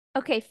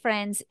Okay,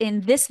 friends,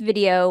 in this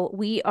video,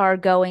 we are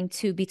going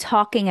to be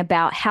talking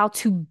about how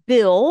to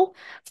bill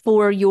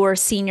for your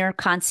senior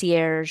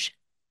concierge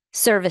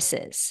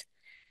services.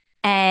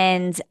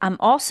 And I'm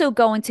also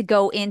going to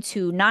go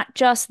into not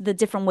just the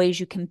different ways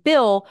you can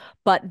bill,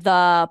 but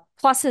the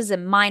pluses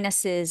and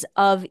minuses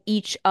of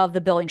each of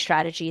the billing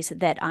strategies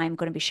that I'm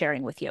going to be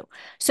sharing with you.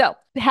 So,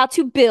 how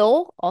to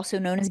bill, also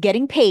known as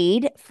getting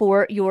paid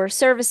for your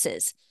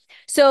services.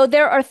 So,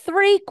 there are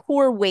three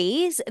core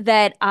ways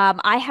that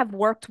I have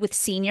worked with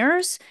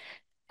seniors,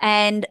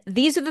 and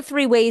these are the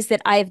three ways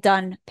that I've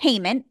done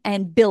payment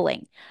and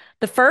billing.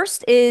 The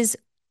first is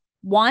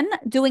one,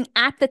 doing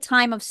at the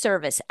time of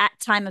service. At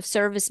time of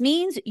service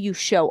means you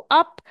show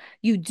up,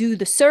 you do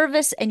the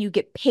service, and you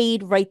get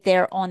paid right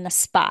there on the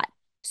spot.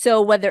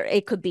 So whether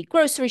it could be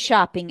grocery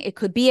shopping, it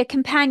could be a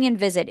companion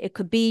visit, it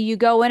could be you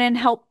go in and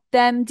help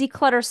them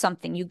declutter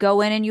something, you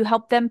go in and you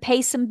help them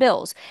pay some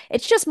bills.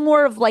 It's just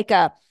more of like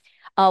a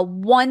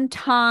one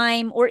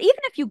time, or even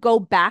if you go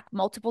back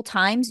multiple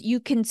times, you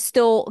can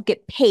still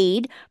get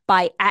paid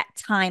by at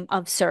time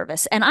of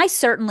service. And I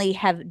certainly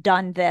have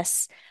done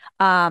this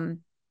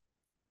in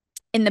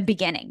the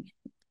beginning,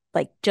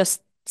 like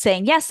just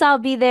saying, yes, I'll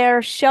be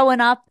there, showing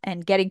up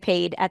and getting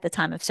paid at the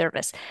time of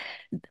service.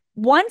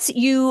 Once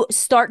you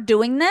start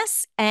doing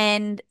this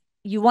and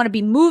you want to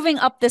be moving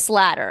up this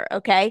ladder,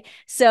 okay?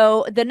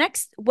 So the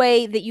next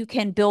way that you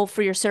can bill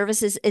for your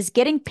services is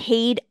getting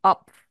paid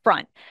up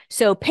front.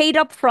 So paid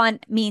up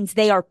front means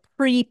they are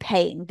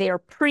prepaying. They are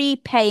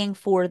prepaying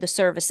for the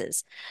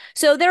services.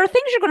 So there are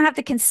things you're going to have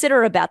to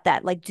consider about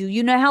that. Like, do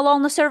you know how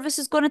long the service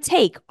is going to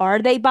take? Are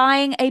they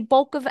buying a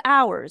bulk of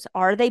hours?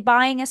 Are they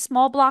buying a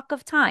small block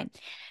of time?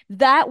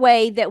 That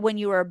way, that when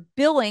you are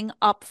billing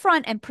up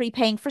front and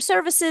prepaying for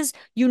services,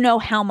 you know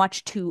how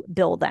much to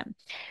bill them.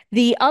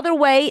 The other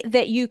way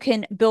that you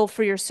can bill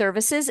for your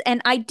services,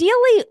 and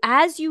ideally,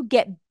 as you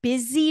get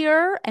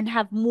busier and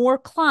have more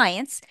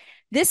clients,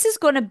 this is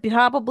going to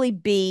probably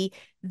be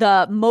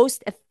the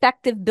most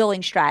effective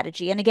billing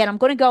strategy. And again, I'm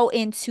going to go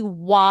into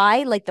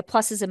why, like the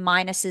pluses and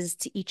minuses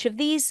to each of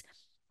these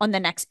on the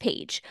next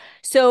page.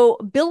 So,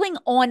 billing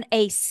on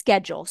a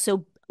schedule.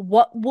 So,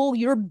 what will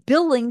your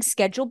billing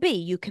schedule be?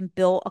 You can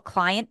bill a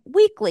client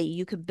weekly,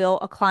 you could bill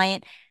a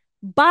client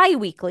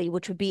bi-weekly,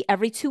 which would be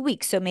every 2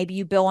 weeks. So maybe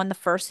you bill on the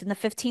first and the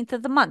 15th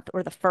of the month,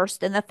 or the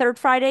first and the third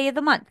Friday of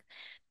the month.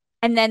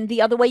 And then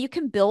the other way you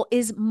can bill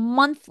is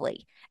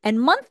monthly. And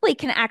monthly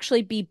can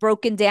actually be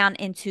broken down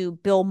into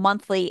bill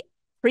monthly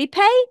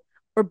prepay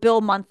or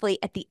bill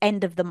monthly at the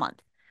end of the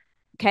month.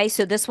 Okay,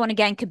 so this one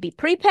again could be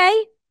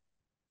prepay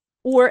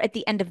or at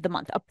the end of the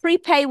month. A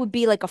prepay would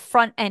be like a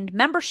front end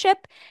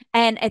membership,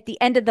 and at the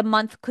end of the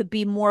month could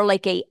be more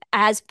like a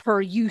as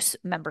per use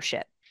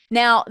membership.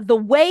 Now, the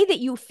way that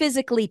you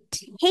physically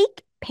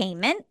take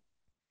payment,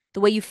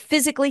 the way you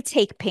physically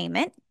take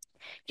payment,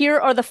 here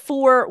are the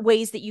four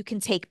ways that you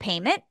can take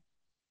payment.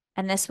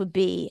 And this would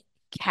be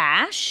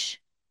cash,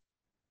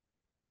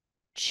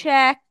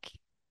 check,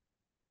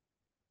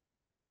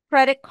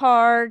 credit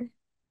card,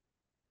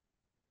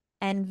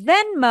 and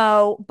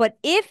Venmo. But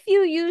if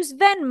you use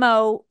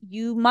Venmo,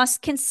 you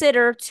must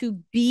consider, to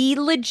be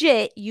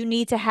legit, you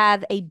need to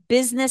have a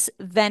business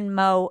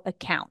Venmo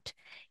account.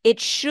 It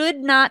should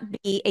not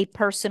be a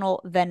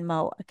personal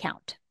Venmo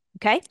account.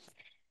 Okay.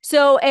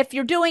 So if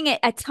you're doing it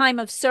at time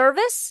of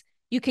service,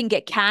 you can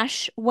get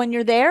cash when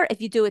you're there.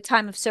 If you do a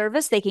time of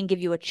service, they can give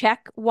you a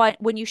check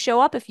when you show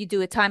up. If you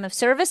do a time of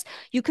service,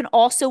 you can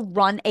also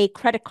run a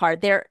credit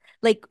card. They're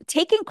like,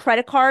 taking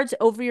credit cards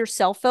over your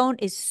cell phone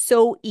is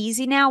so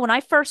easy now. When I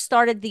first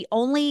started, the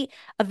only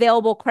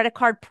available credit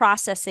card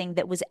processing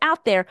that was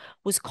out there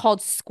was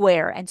called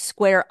Square and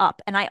Square Up.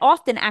 And I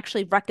often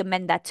actually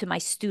recommend that to my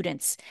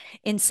students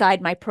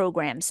inside my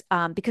programs,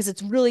 because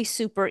it's really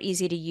super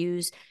easy to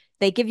use.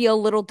 They give you a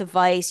little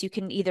device. You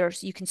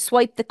can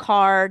swipe the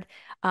card,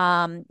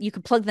 you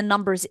can plug the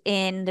numbers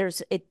in.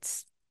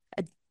 It's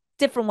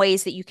different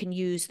ways that you can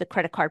use the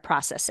credit card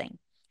processing.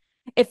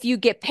 If you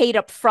get paid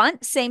up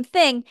front, same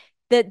thing.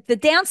 The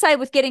downside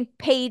with getting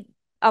paid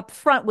up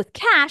front with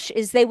cash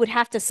is they would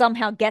have to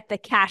somehow get the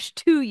cash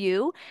to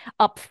you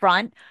up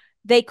front.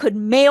 They could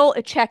mail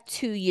a check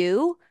to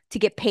you to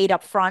get paid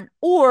up front,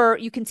 or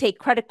you can take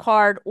credit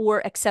card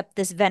or accept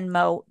this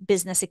Venmo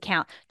business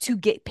account to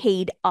get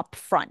paid up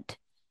front.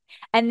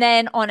 And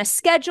then on a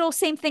schedule,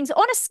 same things.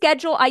 On a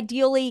schedule,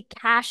 ideally,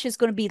 cash is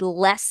going to be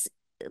less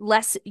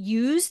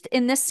used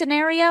in this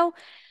scenario,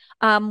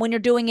 when you're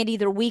doing it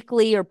either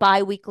weekly or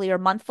bi-weekly or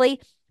monthly.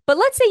 But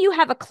let's say you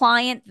have a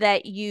client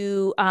that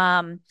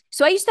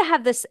so I used to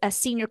have a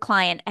senior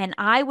client, and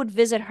I would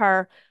visit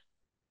her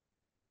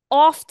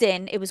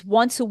often. It was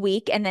once a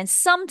week, and then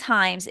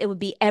sometimes it would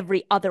be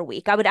every other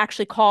week. I would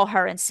actually call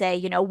her and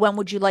say, when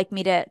would you like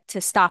me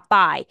to stop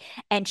by?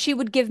 And she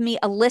would give me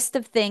a list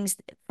of things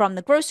from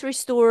the grocery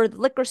store, the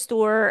liquor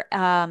store,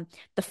 the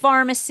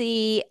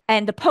pharmacy,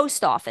 and the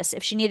post office,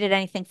 if she needed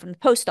anything from the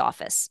post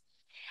office.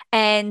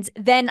 And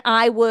then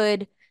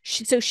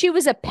so she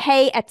was a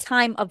pay at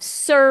time of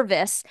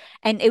service,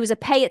 and it was a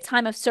pay at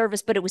time of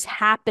service, but it was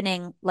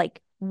happening like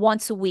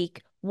once a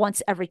week,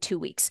 once every 2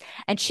 weeks.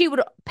 And she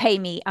would pay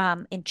me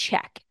in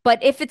check.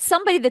 But if it's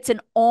somebody that's an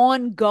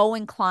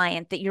ongoing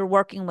client that you're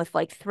working with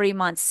like 3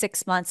 months,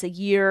 6 months, a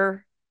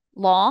year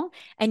long,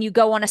 and you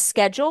go on a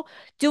schedule,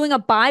 doing a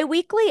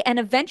bi-weekly and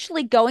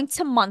eventually going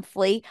to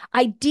monthly,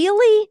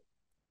 ideally,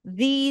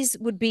 these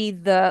would be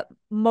the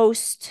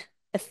most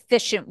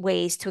efficient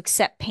ways to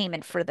accept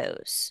payment for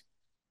those.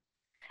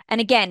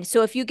 And again,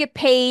 so if you get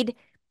paid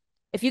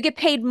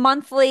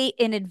monthly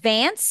in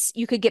advance,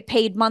 you could get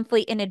paid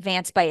monthly in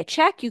advance by a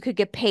check. You could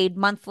get paid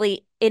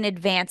monthly in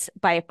advance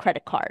by a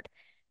credit card.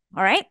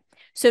 All right.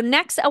 So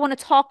next, I want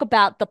to talk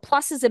about the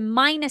pluses and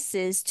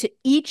minuses to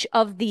each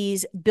of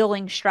these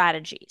billing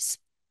strategies.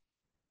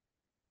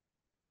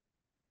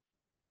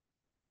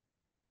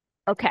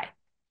 Okay.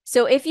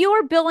 So if you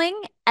are billing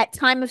at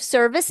time of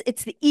service,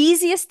 it's the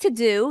easiest to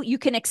do. You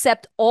can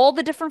accept all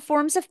the different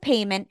forms of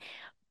payment.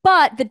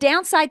 But the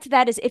downside to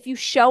that is if you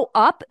show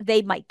up,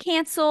 they might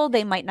cancel,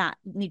 they might not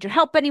need your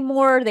help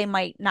anymore, they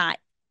might not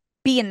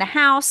be in the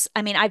house.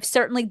 I mean, I've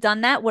certainly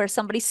done that where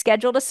somebody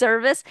scheduled a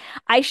service.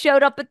 I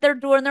showed up at their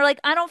door and they're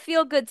like, I don't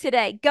feel good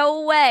today.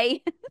 Go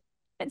away.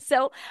 And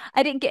so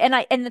I didn't get,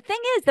 and the thing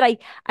is that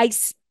I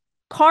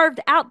carved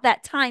out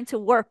that time to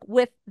work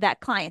with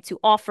that client to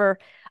offer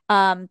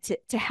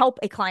to help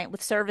a client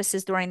with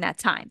services during that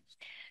time.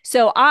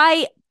 So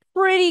I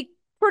pretty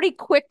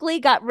quickly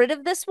got rid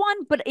of this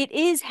one, but it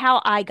is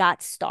how I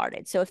got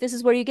started. So if this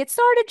is where you get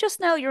started, just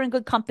know you're in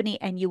good company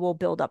and you will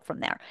build up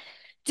from there.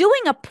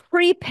 Doing a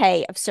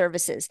prepay of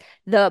services.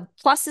 The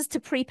pluses to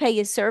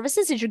prepay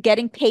services is you're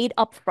getting paid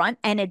up front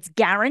and it's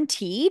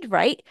guaranteed,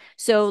 right?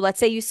 So let's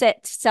say you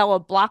sell a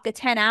block of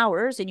 10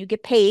 hours and you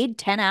get paid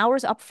 10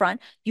 hours up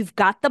front. You've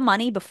got the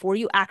money before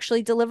you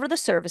actually deliver the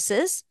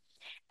services.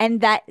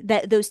 And that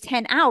those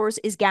 10 hours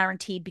is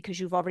guaranteed because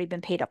you've already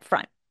been paid up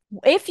front.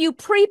 If you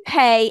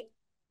prepay,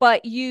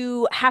 but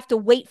you have to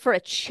wait for a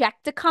check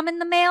to come in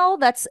the mail,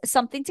 that's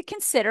something to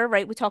consider,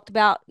 right? We talked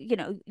about,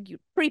 you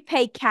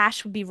prepay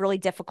cash would be really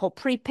difficult.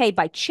 Prepay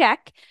by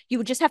check, you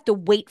would just have to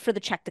wait for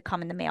the check to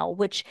come in the mail,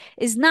 which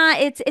is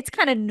not, it's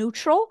kind of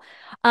neutral.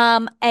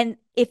 And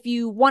if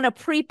you want to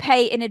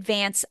prepay in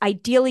advance,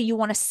 ideally you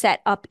want to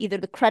set up either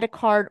the credit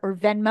card or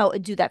Venmo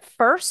and do that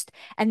first.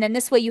 And then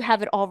this way you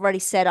have it already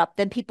set up.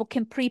 Then people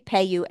can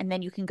prepay you and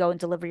then you can go and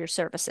deliver your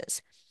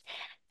services.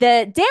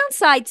 The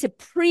downside to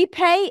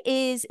prepay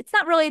is it's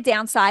not really a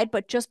downside,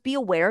 but just be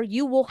aware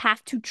you will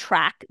have to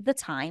track the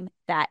time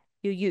that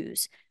you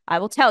use. I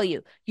will tell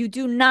you, you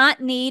do not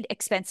need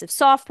expensive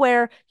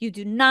software. You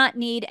do not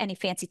need any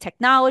fancy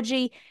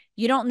technology.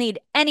 You don't need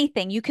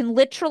anything. You can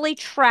literally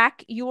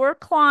track your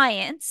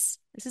clients.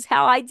 This is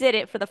how I did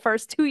it for the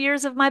first 2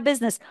 years of my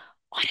business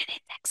on an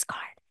index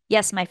card.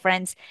 Yes, my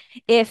friends,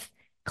 if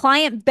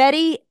client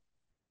Betty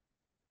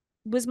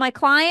was my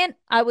client,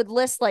 I would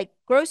list like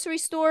grocery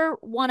store,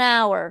 1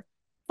 hour,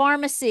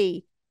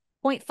 pharmacy,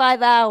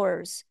 0.5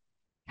 hours,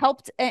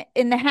 helped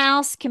in the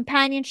house,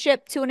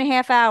 companionship,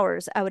 2.5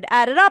 hours. I would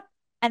add it up.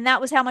 And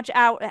that was how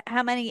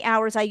many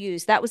hours I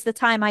used. That was the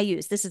time I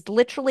used. This is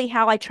literally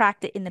how I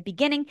tracked it in the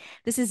beginning.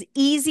 This is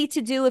easy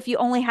to do if you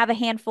only have a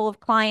handful of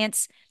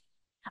clients.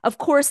 Of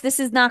course, this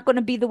is not going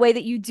to be the way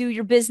that you do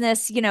your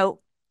business,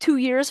 2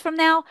 years from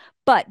now,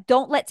 but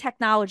don't let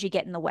technology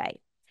get in the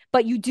way.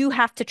 But you do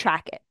have to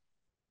track it.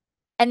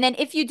 And then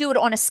if you do it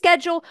on a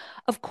schedule,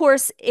 of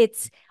course,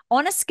 it's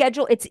on a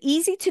schedule. It's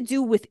easy to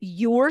do with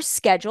your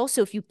schedule.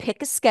 So if you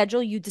pick a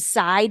schedule, you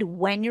decide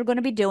when you're going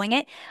to be doing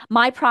it.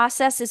 My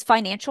process is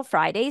Financial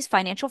Fridays.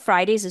 Financial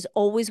Fridays is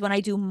always when I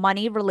do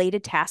money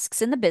related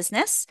tasks in the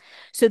business.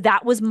 So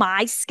that was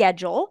my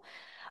schedule.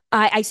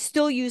 I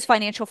still use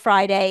Financial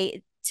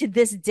Friday to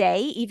this day,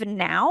 even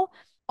now.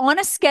 On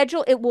a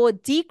schedule, it will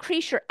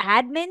decrease your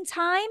admin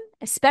time,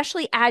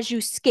 especially as you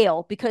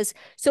scale. Because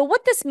so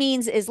what this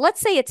means is,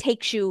 let's say it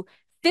takes you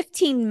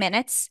 15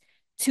 minutes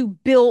to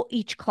bill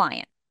each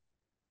client.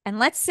 And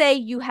let's say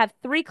you have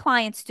 3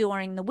 clients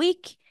during the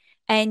week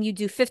and you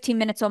do 15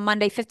 minutes on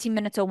Monday, 15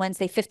 minutes on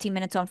Wednesday, 15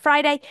 minutes on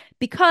Friday.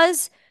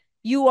 Because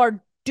you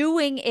are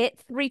doing it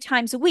 3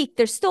 times a week,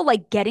 there's still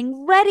like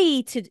getting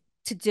ready to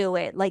do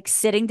it, like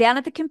sitting down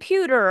at the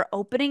computer,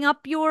 opening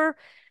up your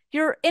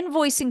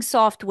invoicing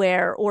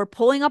software or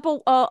pulling up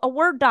a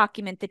Word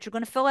document that you're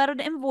going to fill out an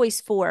invoice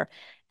for.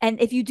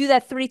 And if you do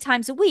that 3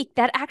 times a week,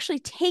 that actually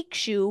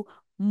takes you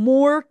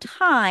more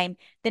time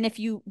than if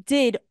you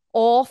did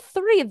all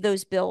 3 of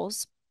those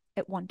bills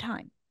at one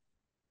time,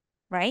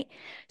 right?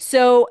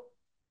 So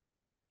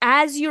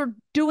as you're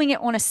doing it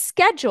on a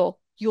schedule,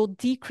 you'll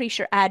decrease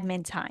your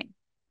admin time.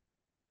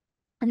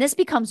 And this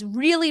becomes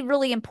really,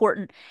 really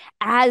important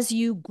as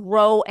you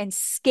grow and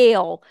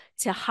scale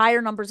to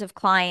higher numbers of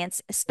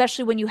clients,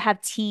 especially when you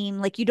have team.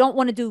 Like you don't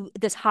want to do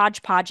this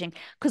hodgepodging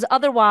because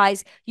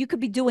otherwise you could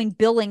be doing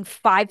billing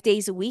 5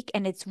 days a week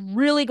and it's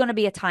really going to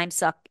be a time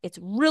suck. It's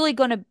really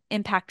going to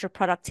impact your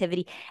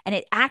productivity and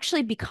it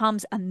actually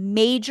becomes a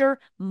major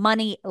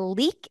money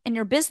leak in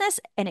your business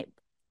and it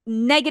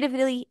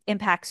negatively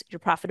impacts your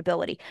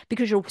profitability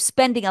because you're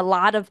spending a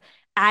lot of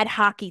ad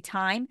hoc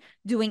time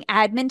doing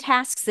admin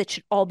tasks that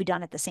should all be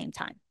done at the same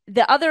time.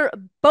 The other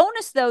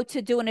bonus, though,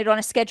 to doing it on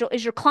a schedule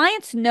is your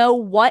clients know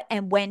what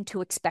and when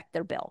to expect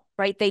their bill,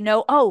 right? They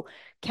know, oh,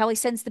 Kelly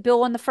sends the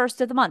bill on the first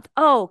of the month.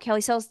 Oh,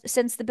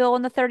 sends the bill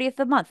on the 30th of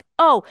the month.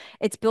 Oh,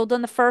 it's billed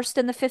on the first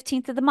and the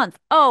 15th of the month.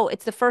 Oh,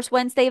 it's the first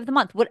Wednesday of the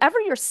month. Whatever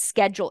your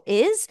schedule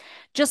is,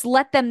 just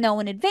let them know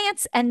in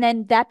advance. And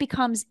then that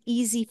becomes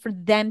easy for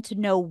them to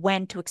know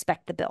when to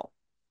expect the bill.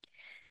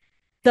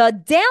 The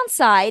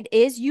downside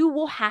is you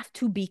will have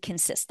to be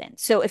consistent.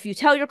 So if you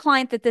tell your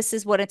client that this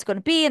is what it's going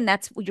to be and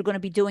that's what you're going to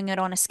be doing it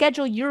on a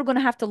schedule, you're going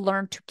to have to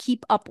learn to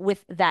keep up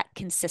with that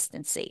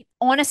consistency.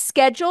 On a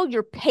schedule,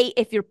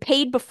 if you're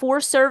paid before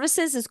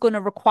services is going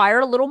to require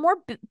a little more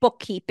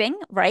bookkeeping,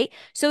 right?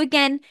 So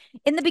again,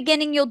 in the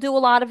beginning, you'll do a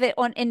lot of it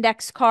on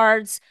index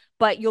cards,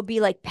 but you'll be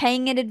like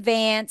paying in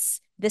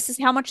advance. This is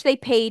how much they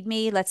paid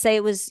me. Let's say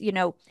it was,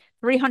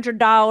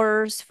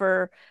 $300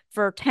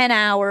 for 10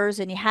 hours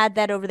and you had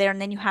that over there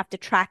and then you have to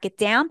track it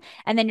down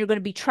and then you're going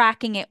to be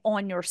tracking it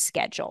on your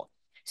schedule.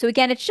 So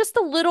again, it's just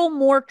a little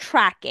more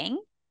tracking.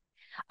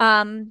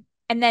 And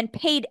then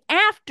paid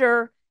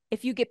after,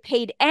 if you get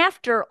paid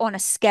after on a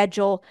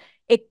schedule,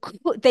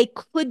 they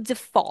could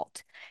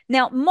default.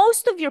 Now,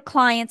 most of your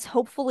clients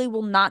hopefully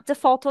will not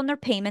default on their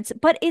payments,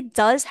 but it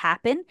does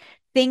happen.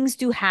 Things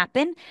do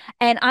happen.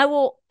 And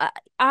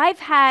I've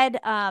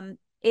had,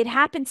 it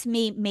happened to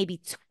me maybe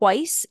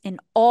twice in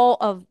all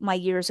of my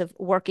years of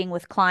working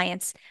with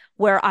clients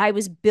where I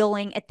was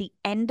billing at the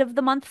end of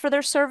the month for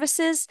their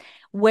services,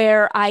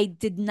 where I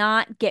did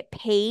not get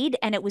paid.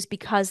 And it was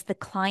because the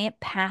client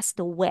passed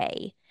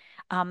away,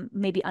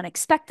 maybe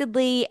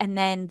unexpectedly. And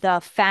then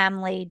the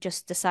family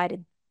just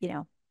decided,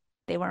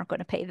 they weren't going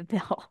to pay the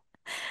bill.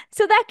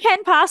 So that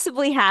can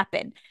possibly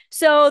happen.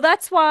 So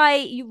that's why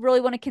you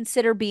really want to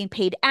consider being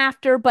paid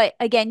after. But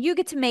again, you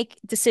get to make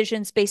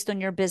decisions based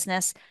on your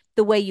business,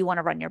 the way you want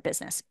to run your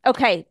business.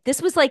 Okay,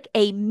 this was like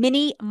a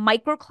mini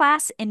micro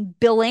class in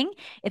billing.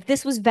 If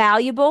this was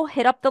valuable,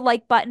 hit up the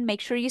like button.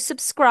 Make sure you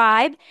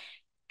subscribe.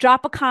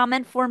 Drop a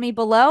comment for me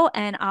below,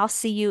 and I'll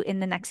see you in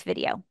the next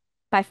video.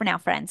 Bye for now,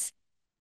 friends.